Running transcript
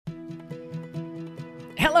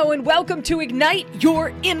Hello and welcome to Ignite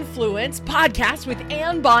Your Influence podcast with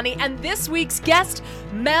Ann Bonny and this week's guest,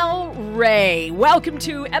 Mel Ray. Welcome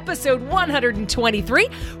to episode 123.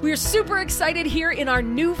 We are super excited here in our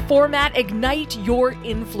new format, Ignite Your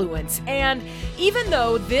Influence. And even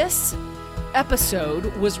though this episode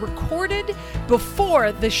was recorded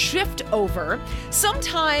before the shift over,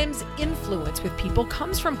 sometimes influence with people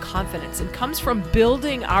comes from confidence and comes from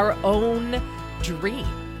building our own dream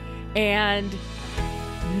and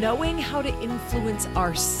knowing how to influence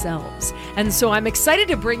ourselves. And so I'm excited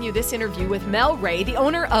to bring you this interview with Mel Ray, the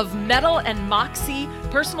owner of Metal and Moxie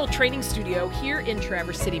Personal Training Studio here in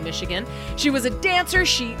Traverse City, Michigan. She was a dancer.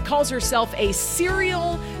 She calls herself a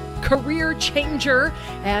serial career changer,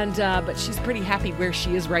 and but she's pretty happy where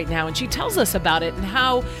she is right now. And she tells us about it and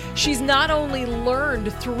how she's not only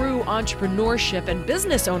learned through entrepreneurship and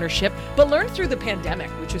business ownership, but learned through the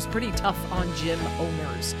pandemic, which was pretty tough on gym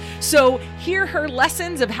owners. So hear her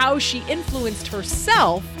lessons of how she influenced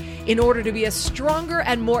herself in order to be a stronger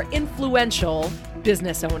and more influential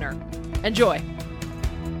business owner. Enjoy.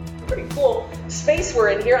 Pretty cool space we're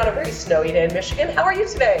in here on a very snowy day in Michigan. How are you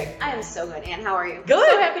today? I am so good. Ann, how are you? Good.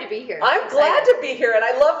 So happy to be here. I'm glad to be here, and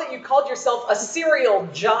I love that you called yourself a serial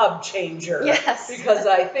job changer. Yes. Because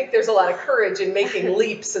I think there's a lot of courage in making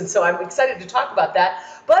leaps, and so I'm excited to talk about that.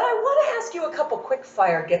 But I want to ask you a couple quick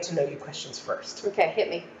fire get to know you questions first. Okay, hit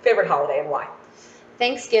me. Favorite holiday and why?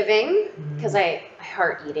 Thanksgiving, because I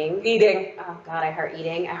heart eating. Eating. Oh God, I heart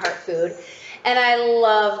eating. I heart food. And I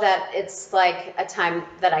love that it's like a time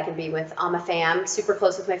that I can be with my fam, super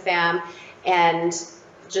close with my fam, and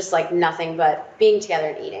just like nothing but being together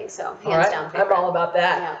and eating. So hands down favorite. I'm all about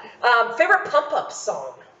that. Yeah. Favorite pump-up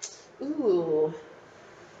song? Ooh.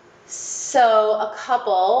 So a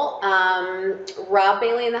couple. Rob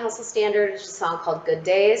Bailey and the Hustle Standard is a song called Good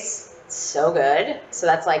Days. So good. So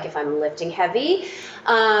that's like if I'm lifting heavy.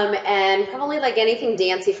 And probably like anything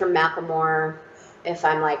dancey from Macklemore if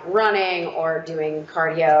I'm like running or doing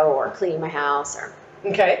cardio or cleaning my house or.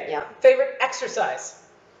 Okay. Yeah. Favorite exercise?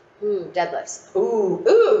 Ooh, deadlifts. Ooh,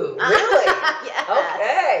 really? Yes.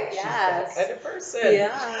 Okay. Yes. She's that kind of person.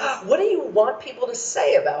 Yeah. What do you want people to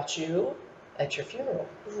say about you at your funeral?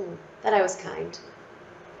 Ooh, that I was kind.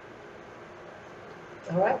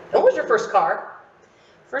 All right. What was your first car?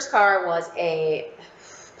 First car was a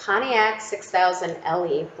Pontiac 6000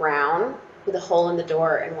 LE brown with a hole in the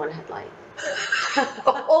door and one headlight. A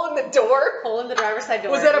hole in the door? Hole in the driver's side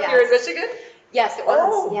door. Was that up here in Michigan? Yes, it was.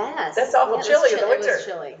 Oh, yes. that's awful chilly in the winter. It was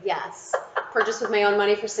chilly, yes. Purchased with my own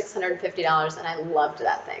money for $650, and I loved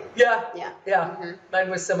that thing. Yeah. Yeah. Yeah. Mm-hmm. Mine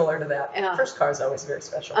was similar to that. Yeah. First car is always very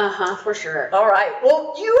special. For sure. All right.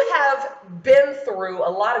 Well, you have been through a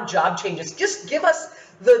lot of job changes. Just give us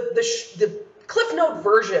the Cliff Note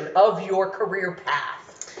version of your career path.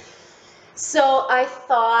 So I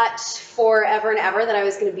thought forever and ever that I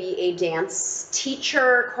was going to be a dance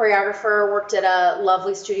teacher, choreographer, worked at a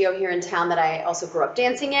lovely studio here in town that I also grew up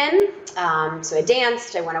dancing in. So I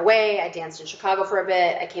danced, I went away, I danced in Chicago for a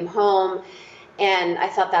bit, I came home, and I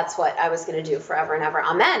thought that's what I was going to do forever and ever.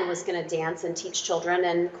 Amen, was going to dance and teach children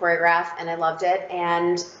and choreograph, and I loved it.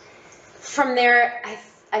 And from there,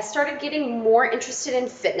 I started getting more interested in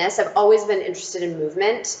fitness. I've always been interested in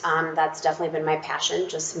movement. That's definitely been my passion,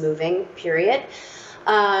 just moving, period.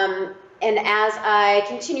 And as I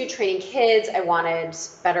continued training kids, I wanted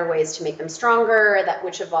better ways to make them stronger,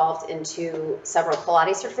 which evolved into several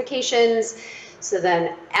Pilates certifications. So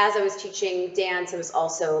then as I was teaching dance, I was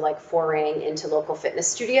also like foraying into local fitness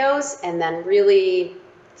studios, and then really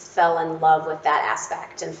fell in love with that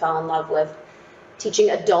aspect and fell in love with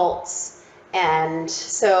teaching adults. And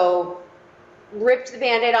so ripped the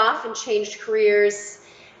Band-Aid off and changed careers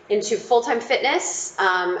into full-time fitness.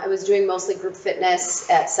 I was doing mostly group fitness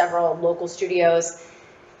at several local studios.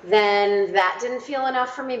 Then that didn't feel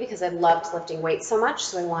enough for me because I loved lifting weights so much,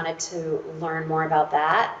 so I wanted to learn more about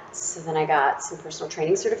that. So then I got some personal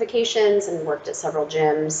training certifications and worked at several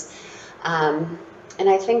gyms. And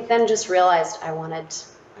I think then just realized I wanted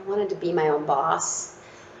to be my own boss.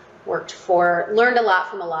 Learned a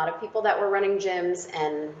lot from a lot of people that were running gyms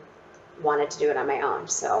and wanted to do it on my own.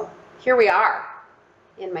 So here we are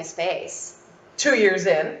in my space. 2 years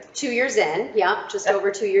in. 2 years in, yeah, just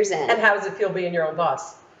over 2 years in. And how does it feel being your own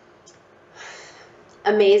boss?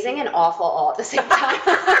 Amazing and awful all at the same time.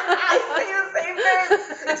 I say the same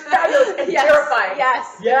thing. It's fabulous and terrifying.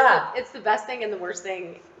 Yes. Yeah. It's the best thing and the worst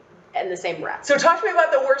thing in the same breath. So talk to me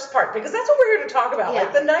about the worst part, because that's what we're here to talk about. Yeah.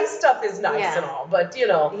 Like, the nice stuff is nice and all, but,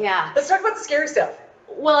 Yeah. let's talk about the scary stuff.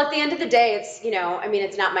 Well, at the end of the day, it's,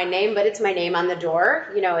 it's not my name, but it's my name on the door.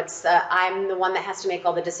 It's, I'm the one that has to make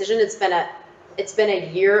all the decision. It's been a it's been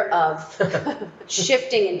a year of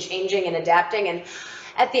shifting and changing and adapting. And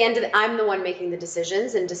at the end of I'm the one making the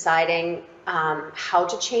decisions and deciding how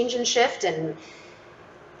to change and shift. And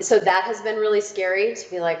so that has been really scary to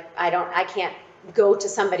be like, I can't go to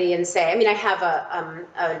somebody and say, I mean, I have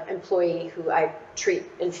an employee who I treat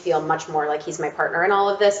and feel much more like he's my partner in all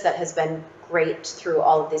of this, that has been great through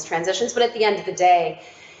all of these transitions. But at the end of the day,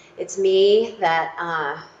 it's me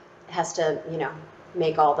that has to,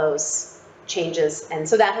 make all those changes. And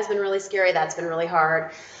so that has been really scary. That's been really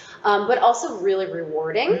hard, but also really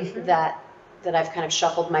rewarding that I've kind of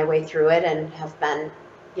shuffled my way through it and have been,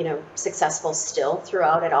 successful still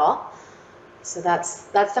throughout it all. So that's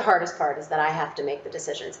the hardest part, is that I have to make the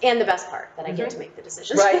decisions, and the best part, that I get to make the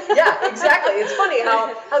decisions. Right. Yeah, exactly. It's funny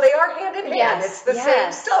how they are hand in hand. Yes, It's the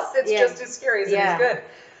same stuff that's just as scary as it is good.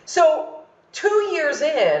 So 2 years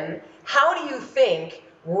in, how do you think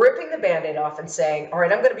ripping the Band-Aid off and saying, all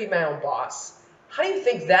right, I'm going to be my own boss, how do you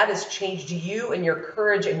think that has changed you and your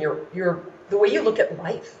courage and the way you look at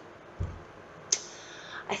life?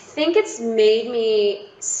 I think it's made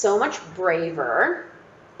me so much braver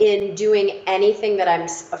in doing anything that I'm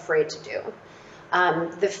afraid to do.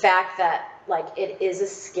 The fact that it is a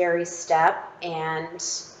scary step, and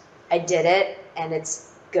I did it, and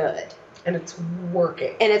it's good. And it's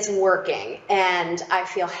working. And I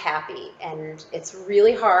feel happy, and it's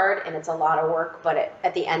really hard, and it's a lot of work, but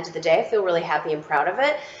at the end of the day, I feel really happy and proud of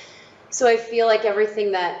it. So I feel like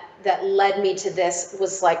everything that led me to this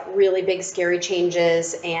was really big, scary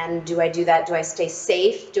changes. And do I do that? Do I stay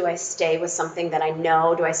safe? Do I stay with something that I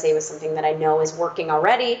know? Do I stay with something that I know is working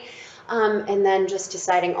already? And then just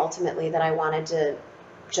deciding ultimately that I wanted to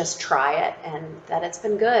just try it, and that it's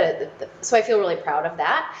been good. So I feel really proud of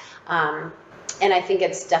that. And I think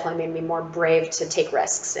it's definitely made me more brave to take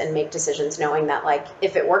risks and make decisions, knowing that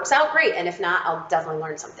if it works out, great. And if not, I'll definitely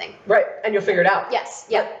learn something. Right. And you'll figure it out. Yes.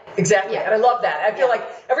 Yep. Exactly. Yeah. And I love that. I feel like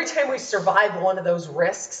every time we survive one of those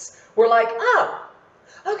risks, we're like, oh,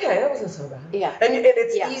 okay, that wasn't so bad. Yeah. And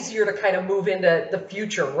it's easier to kind of move into the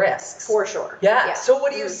future risks. For sure. Yeah. So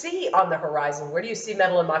what do you see on the horizon? Where do you see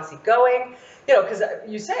Metal and Moxie going? Because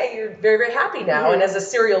you say you're very, very happy now, and as a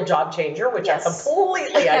serial job changer, which I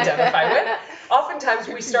completely identify with, oftentimes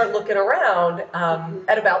we start looking around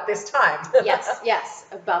at about this time. Yes,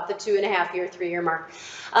 about the 2.5-year, 3-year mark.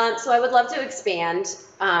 So I would love to expand,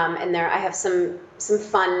 and I have some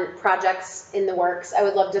fun projects in the works. I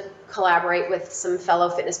would love to collaborate with some fellow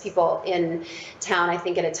fitness people in town. I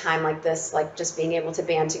think at a time like this, just being able to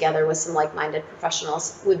band together with some like-minded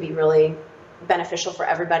professionals would be really beneficial for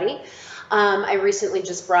everybody. I recently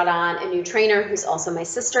just brought on a new trainer who's also my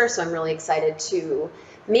sister, so I'm really excited to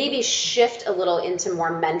maybe shift a little into more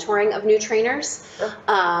mentoring of new trainers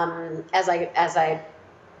as I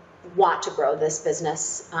want to grow this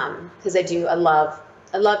business, because I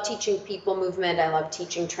love teaching people movement. I love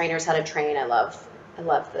teaching trainers how to train. I love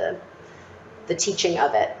the teaching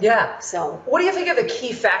of it. Yeah. So what do you think are the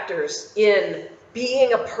key factors in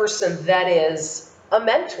being a person that is a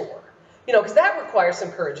mentor? Because that requires some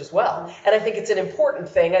courage as well. And I think it's an important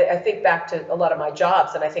thing. I think back to a lot of my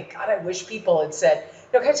jobs, and I think, God, I wish people had said,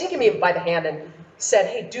 kind of taken me by the hand and said,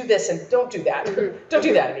 hey, do this and don't do that. Don't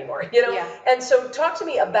do that anymore, Yeah. And so talk to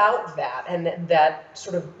me about that and that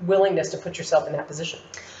sort of willingness to put yourself in that position.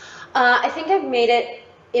 I think I've made it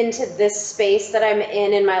into this space that I'm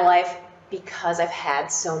in my life because I've had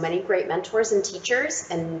so many great mentors and teachers,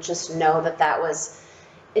 and just know that was,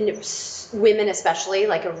 in women especially,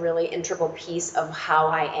 a really integral piece of how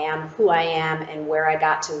I am, who I am, and where I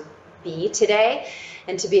got to be today.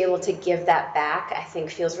 And to be able to give that back, I think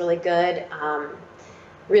feels really good.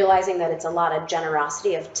 Realizing that it's a lot of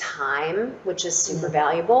generosity of time, which is super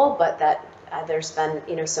valuable, but that there's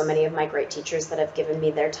been, so many of my great teachers that have given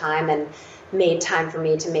me their time and made time for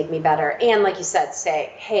me to make me better. And like you said,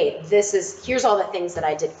 say, hey, here's all the things that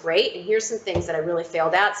I did great, and here's some things that I really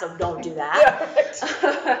failed at, so don't do that.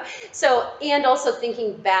 Yeah, right. So, and also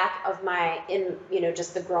thinking back of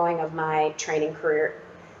just the growing of my training career,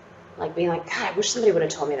 being like, God, I wish somebody would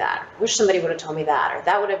have told me that. I wish somebody would have told me that, or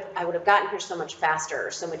I would have gotten here so much faster,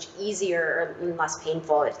 or so much easier, or less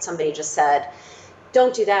painful if somebody just said,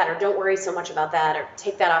 don't do that, or don't worry so much about that, or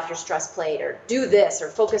take that off your stress plate, or do this, or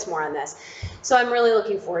focus more on this. So I'm really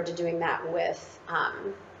looking forward to doing that with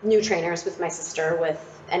new trainers, with my sister,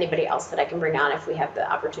 with anybody else that I can bring on if we have the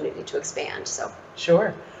opportunity to expand. So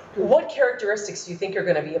sure. What characteristics do you think are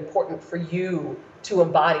going to be important for you to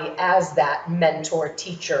embody as that mentor,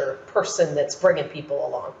 teacher, person that's bringing people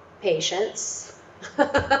along? Patience.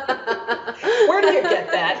 Where do you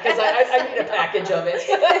get that? Because I need a package of it.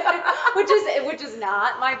 which is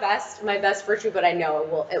not my best virtue, but I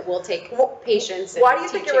know it will take patience. Why do you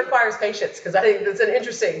think it requires patience? Because I think that's an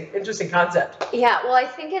interesting concept. Yeah, well, I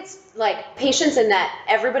think it's like patience in that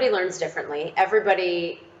everybody learns differently.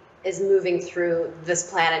 Everybody is moving through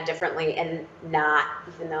this planet differently, and not,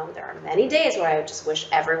 even though there are many days where I just wish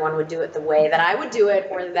everyone would do it the way that I would do it,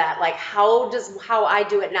 or that like how I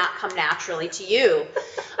do it not come naturally to you.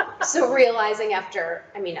 So realizing after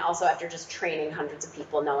just training hundreds of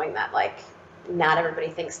people, knowing that like not everybody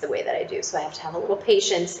thinks the way that I do, so I have to have a little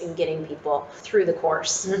patience in getting people through the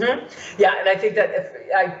course. Mm-hmm. Yeah, and I think that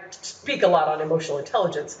I speak a lot on emotional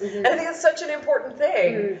intelligence, and I think it's such an important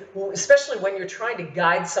thing, especially when you're trying to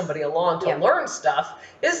guide somebody along to learn stuff,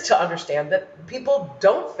 is to understand that people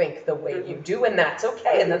don't think the way you do, and that's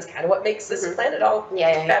okay, and that's kind of what makes this planet all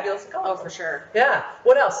fabulous and colorful. Oh, for sure. Yeah.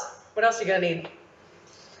 What else? What else are you gonna need?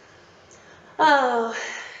 Oh,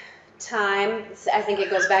 time. I think it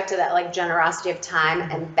goes back to that like generosity of time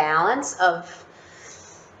and balance of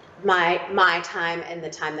my time and the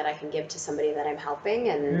time that I can give to somebody that I'm helping.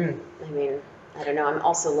 And I mean, I don't know, I'm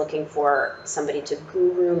also looking for somebody to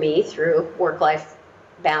guru me through work-life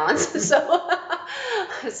balance.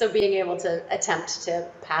 So being able to attempt to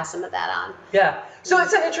pass some of that on. Yeah. So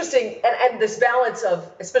it's an interesting, and this balance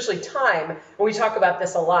of, especially time, and we talk about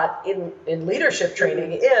this a lot in leadership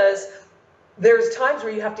training, is there's times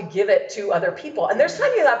where you have to give it to other people, and there's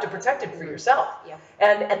times you have to protect it for yourself. Yeah.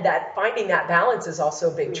 And that finding that balance is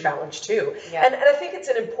also a big challenge too. Yeah. And I think it's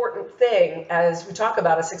an important thing as we talk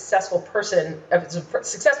about a successful person, as a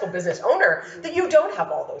successful business owner, that you don't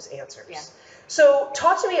have all those answers. Yeah. So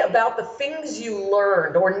talk to me about the things you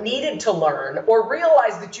learned or needed to learn or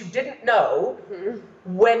realized that you didn't know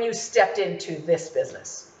when you stepped into this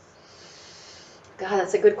business. God,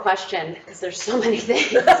 that's a good question, because there's so many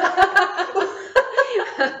things.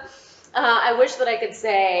 I wish that I could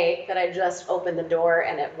say that I just opened the door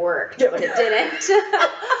and it worked, but it didn't.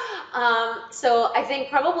 So I think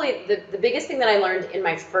probably the biggest thing that I learned in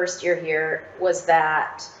my first year here was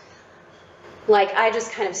that like I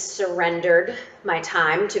just kind of surrendered my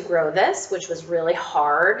time to grow this, which was really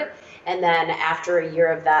hard. And then after a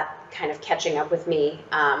year of that kind of catching up with me,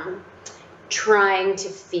 trying to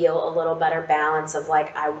feel a little better balance of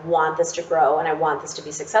like, I want this to grow and I want this to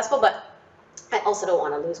be successful, but I also don't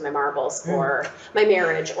want to lose my marbles or my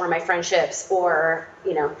marriage or my friendships or,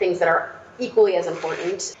 you know, things that are equally as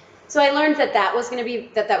important. So I learned that was going to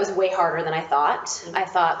be, that was way harder than I thought. I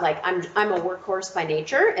thought like, I'm a workhorse by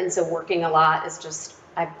nature. And so working a lot is just,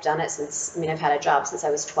 I've done it since, I've had a job since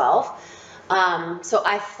I was 12. So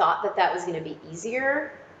I thought that was going to be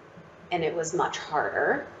easier, and it was much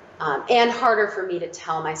harder. And harder for me to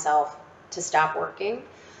tell myself to stop working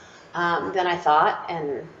than I thought.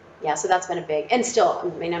 And yeah, so that's been a big, and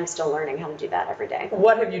still, I'm still learning how to do that every day.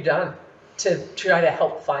 What have you done to try to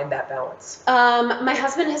help find that balance? My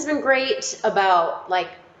husband has been great about like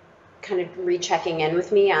kind of rechecking in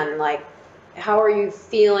with me on like, how are you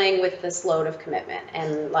feeling with this load of commitment?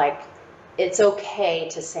 And like, it's okay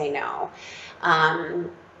to say no.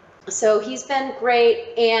 So he's been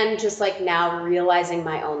great, and just like now realizing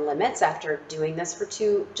my own limits after doing this for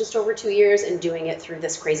just over 2 years and doing it through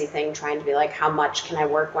this crazy thing, trying to be like, how much can I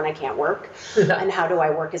work when I can't work? And how do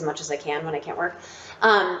I work as much as I can when I can't work?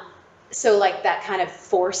 So like that kind of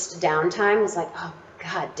forced downtime was like, oh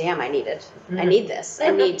God damn, I need this.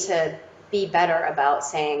 I need to be better about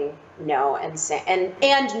saying no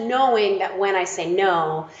and knowing that when I say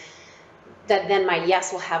no, that then my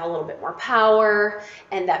yes will have a little bit more power,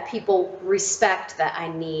 and that people respect that I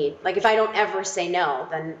need. Like if I don't ever say no,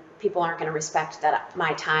 then people aren't going to respect that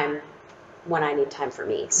my time when I need time for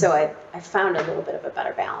me. So I found a little bit of a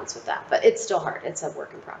better balance with that, but it's still hard. It's a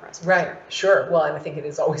work in progress. Right. Sure. Well, and I think it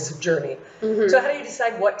is always a journey. So how do you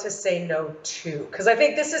decide what to say no to? Because I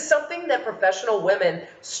think this is something that professional women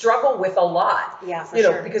struggle with a lot. Yeah, for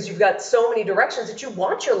sure. Because you've got so many directions that you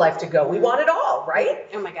want your life to go. We want it all, right?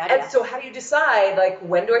 Oh my God. And so how do you decide, like,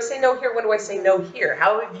 when do I say no here? When do I say no here?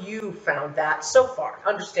 How have you found that so far?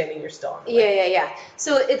 Understanding you're still on the way. Yeah.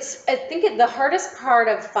 So I think the hardest part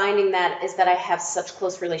of finding that is that I have such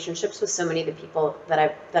close relationships with so many of the people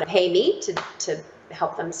that pay me to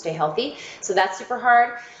help them stay healthy. So that's super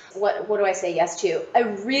hard. What do I say yes to? I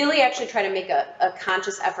really actually try to make a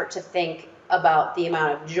conscious effort to think about the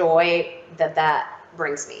amount of joy that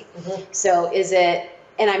brings me. So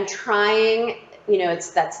and I'm trying,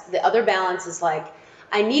 that's the other balance is like,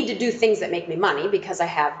 I need to do things that make me money because I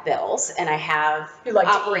have bills and I have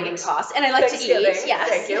operating costs, and I like to eat. Yes,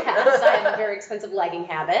 Thank you. Yes, I have a very expensive legging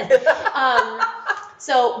habit.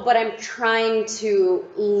 So, but I'm trying to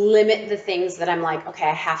limit the things that I'm like, okay,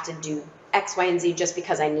 I have to do X, Y, and Z just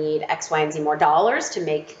because I need X, Y, and Z more dollars to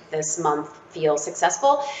make this month feel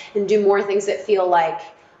successful, and do more things that feel like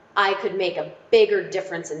I could make a bigger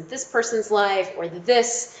difference in this person's life, or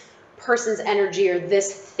this person's energy, or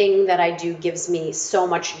this thing that I do gives me so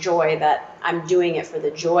much joy that I'm doing it for the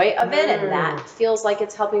joy of it. And that feels like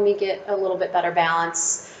it's helping me get a little bit better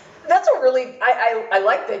balance. That's a really, I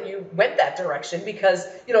like that you went that direction, because,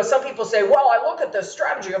 some people say, well, I look at the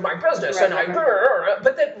strategy of my business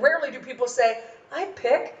but then rarely do people say, I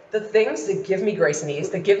pick the things that give me grace and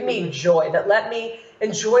ease, that give me joy, that let me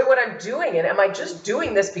enjoy what I'm doing. And am I just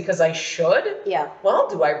doing this because I should? Yeah. Well,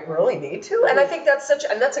 do I really need to? And I think that's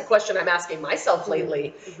a question I'm asking myself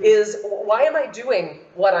lately, is why am I doing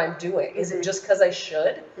what I'm doing? Is it just because I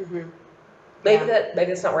should? Maybe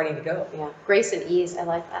that's not where I need to go. Yeah. Grace and ease. I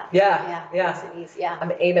like that. Yeah. Grace and ease. Yeah.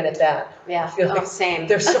 I'm aiming at that. Yeah. I feel like same.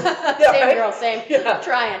 There's some, same, right? girl. Same. Yeah. I'm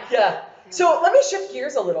trying. Yeah. So let me shift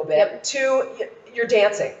gears a little bit to your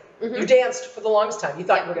dancing. You danced for the longest time. You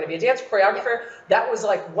thought you were going to be a dance choreographer. That was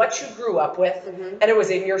like what you grew up with, and it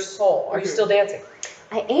was in your soul. Are you still dancing?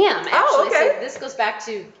 I am, actually. Oh, okay. So this goes back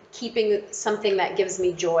to keeping something that gives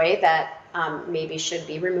me joy that maybe should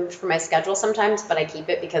be removed from my schedule sometimes, but I keep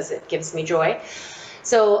it because it gives me joy.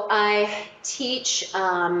 So I teach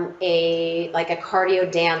a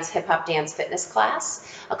cardio dance, hip hop dance fitness class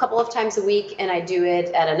a couple of times a week, and I do it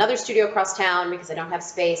at another studio across town because I don't have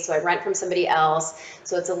space, so I rent from somebody else.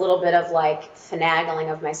 So it's a little bit of like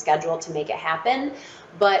finagling of my schedule to make it happen,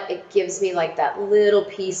 but it gives me like that little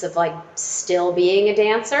piece of like still being a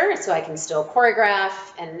dancer, so I can still choreograph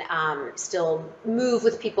and still move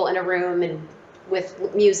with people in a room and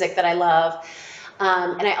with music that I love.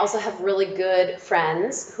 And I also have really good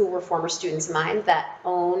friends who were former students of mine that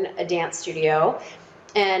own a dance studio.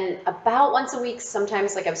 And about once a week,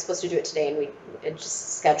 sometimes like I'm supposed to do it today, and it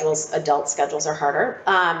just adult schedules are harder.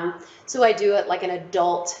 So I do it like an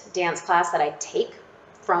adult dance class that I take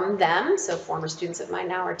from them. So former students of mine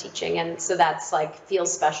now are teaching. And so that's like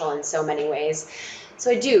feels special in so many ways.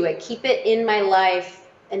 So I keep it in my life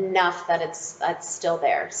enough that it's still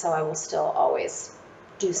there. So I will still always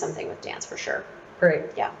do something with dance for sure. Great.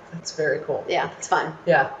 Yeah. That's very cool. Yeah, it's fun.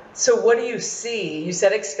 Yeah. So what do you see? You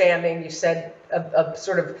said expanding, you said a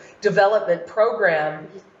sort of development program.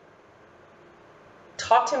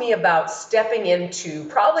 Talk to me about stepping into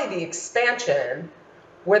probably the expansion,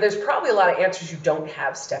 where there's probably a lot of answers you don't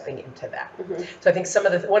have stepping into that. So I think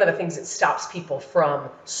one of the things that stops people from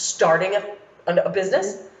starting a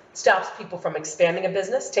business, stops people from expanding a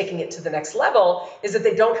business, taking it to the next level, is that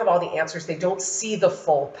they don't have all the answers. They don't see the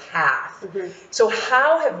full path. So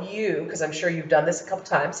how have you, because I'm sure you've done this a couple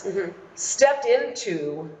times, stepped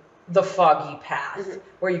into the foggy path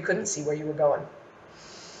where you couldn't see where you were going?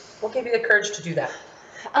 What gave you the courage to do that?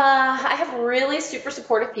 I have really super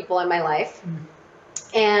supportive people in my life.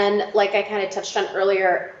 And like I kind of touched on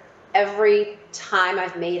earlier, every time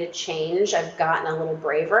I've made a change, I've gotten a little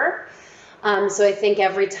braver. So I think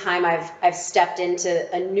every time I've stepped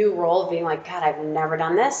into a new role, being like, God, I've never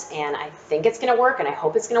done this, and I think it's going to work, and I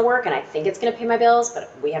hope it's going to work, and I think it's going to pay my bills,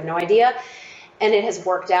 but we have no idea. And it has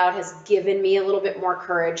worked out, has given me a little bit more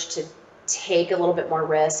courage to take a little bit more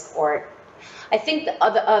risk. Or I think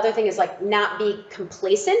the other thing is like not be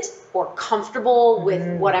complacent or comfortable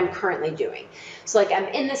with what I'm currently doing. So like I'm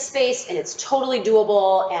in this space and it's totally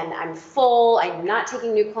doable and I'm full, I'm not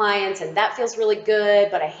taking new clients and that feels really good,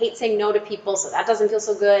 but I hate saying no to people, so that doesn't feel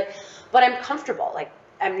so good. But I'm comfortable, like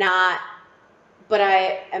I'm not, but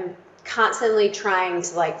I am constantly trying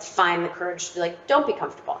to like find the courage to be like, don't be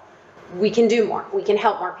comfortable. We can do more, we can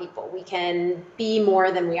help more people, we can be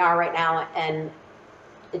more than we are right now, and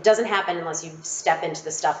it doesn't happen unless you step into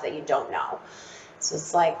the stuff that you don't know. So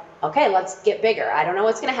it's like, okay, let's get bigger. I don't know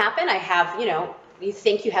what's going to happen. I have, you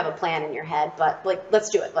think you have a plan in your head, but like, let's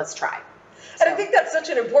do it. Let's try. And I think that's such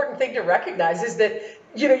an important thing to recognize, is that,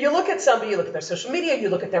 you look at somebody, you look at their social media, you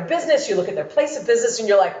look at their business, you look at their place of business, and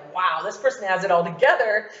you're like, wow, this person has it all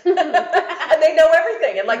together. And they know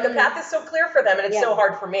everything. And like the path is so clear for them, and it's so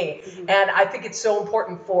hard for me. And I think it's so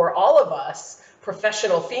important for all of us,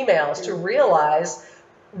 professional females, to realize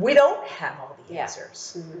we don't have all the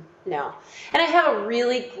answers. No. And I have a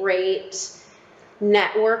really great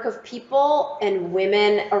network of people and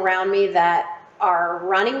women around me that are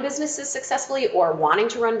running businesses successfully or wanting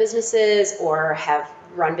to run businesses or have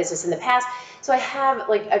run business in the past. So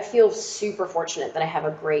I feel super fortunate that I have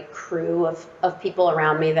a great crew of people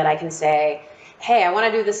around me that I can say, hey, I want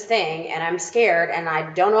to do this thing and I'm scared and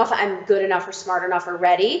I don't know if I'm good enough or smart enough or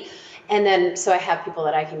ready. And then, so I have people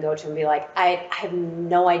that I can go to and be like, I have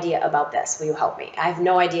no idea about this. Will you help me? I have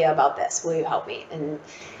no idea about this. Will you help me? And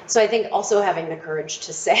so I think also having the courage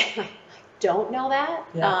to say, I don't know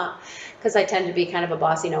that, because I tend to be kind of a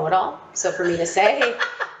bossy know-it-all. So for me to say, hey,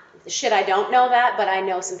 shit, I don't know that, but I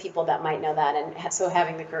know some people that might know that. And so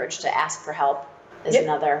having the courage to ask for help is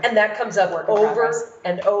another. And that comes up over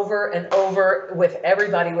and over and over with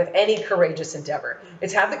everybody with any courageous endeavor.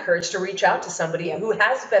 It's have the courage to reach out to somebody who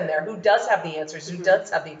has been there, who does have the answers, who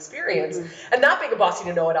does have the experience, and not being a bossy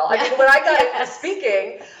to know it all. I mean, when I got into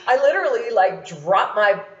speaking, I literally like dropped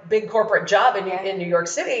my big corporate job in New York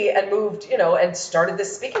City and moved, and started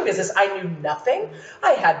this speaking business. I knew nothing.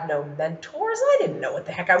 I had no mentors. I didn't know what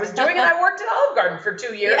the heck I was doing. And I worked at Olive Garden for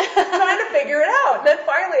 2 years trying to figure it out. And then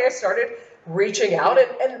finally I started reaching out,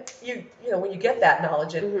 and you when you get that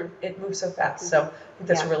knowledge, it moves so fast. So I think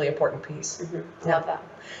that's a really important piece. Love that.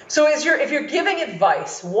 So if you're giving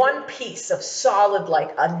advice, one piece of solid,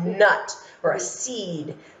 like a nut or a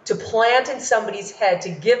seed to plant in somebody's head to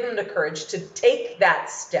give them the courage to take that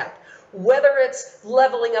step, whether it's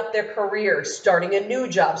leveling up their career, starting a new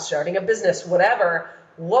job, starting a business, whatever,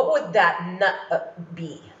 what would that nut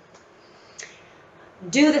be?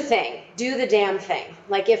 Do the thing. Do the damn thing.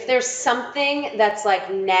 Like if there's something that's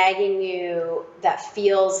like nagging you that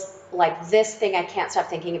feels like this thing I can't stop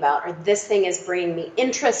thinking about, or this thing is bringing me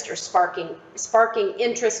interest or sparking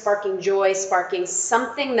interest, sparking joy, sparking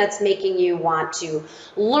something that's making you want to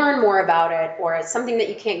learn more about it, or it's something that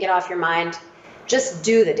you can't get off your mind, just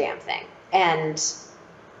do the damn thing. And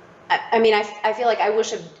I mean, I feel like I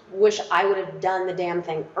wish I would have done the damn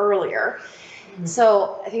thing earlier.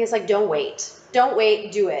 So I think it's like, don't wait. Don't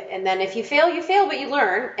wait, do it. And then if you fail, but you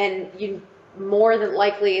learn, and you more than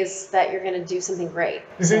likely is that you're going to do something great.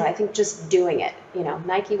 So I think just doing it,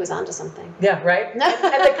 Nike was onto something. Yeah, right? and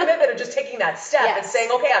the commitment of just taking that step and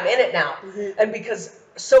saying, okay, I'm in it now. And because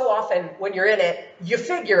so often when you're in it, you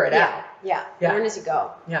figure it out. Yeah. Learn as you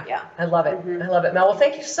go. Yeah. I love it. I love it. Mel, well,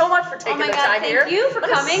 thank you so much for taking the time here. Thank you for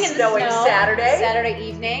coming. It's snowing Saturday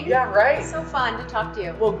evening. Yeah, right. It's so fun to talk to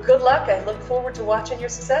you. Well, good luck. I look forward to watching your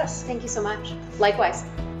success. Thank you so much. Likewise.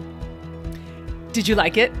 Did you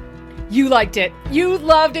like it? You liked it. You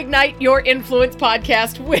loved Ignite Your Influence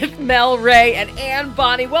podcast with Mel Ray and Ann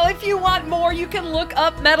Bonny. Well, if you want more, you can look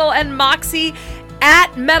up Metal and Moxie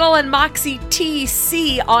at Metal and Moxie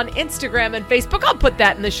TC on Instagram and Facebook. I'll put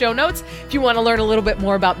that in the show notes if you want to learn a little bit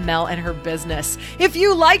more about Mel and her business. If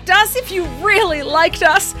you liked us, if you really liked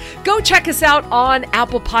us, go check us out on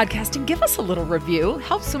Apple Podcast and give us a little review.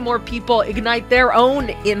 Help some more people ignite their own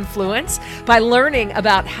influence by learning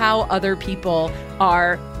about how other people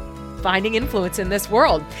are finding influence in this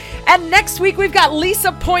world. And next week, we've got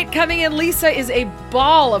Lisa Point coming in. Lisa is a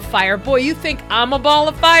ball of fire. Boy, you think I'm a ball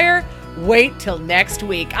of fire? Wait till next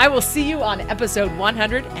week. I will see you on episode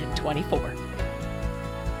 124.